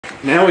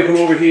Now we come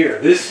over here.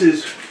 This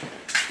is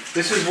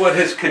what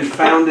has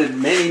confounded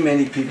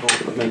many people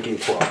making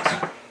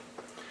plugs.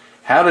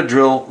 How to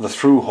drill the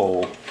through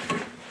hole.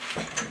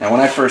 Now when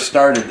I first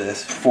started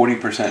this,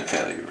 40%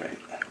 failure rate.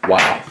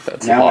 Wow,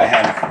 that's now a lot. I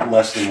have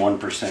less than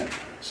 1%.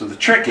 So the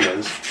trick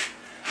is,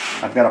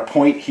 I've got a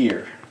point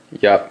here.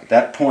 Yep.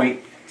 That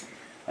point,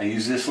 I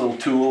use this little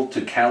tool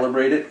to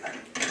calibrate it.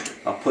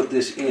 I'll put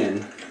this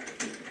in,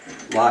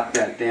 lock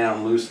that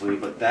down loosely,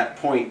 but that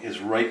point is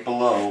right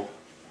below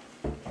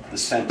the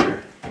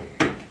center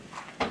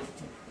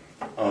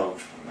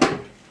of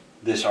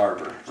this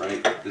arbor,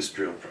 right? This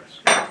drill press.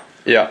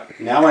 Yeah.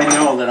 Now I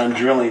know that I'm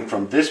drilling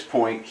from this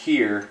point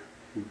here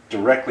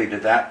directly to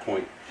that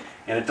point.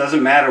 And it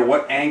doesn't matter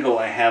what angle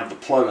I have the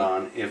plug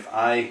on, if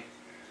I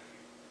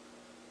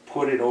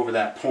put it over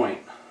that point,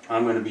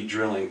 I'm going to be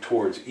drilling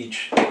towards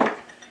each,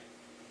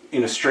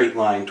 in a straight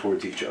line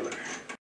towards each other.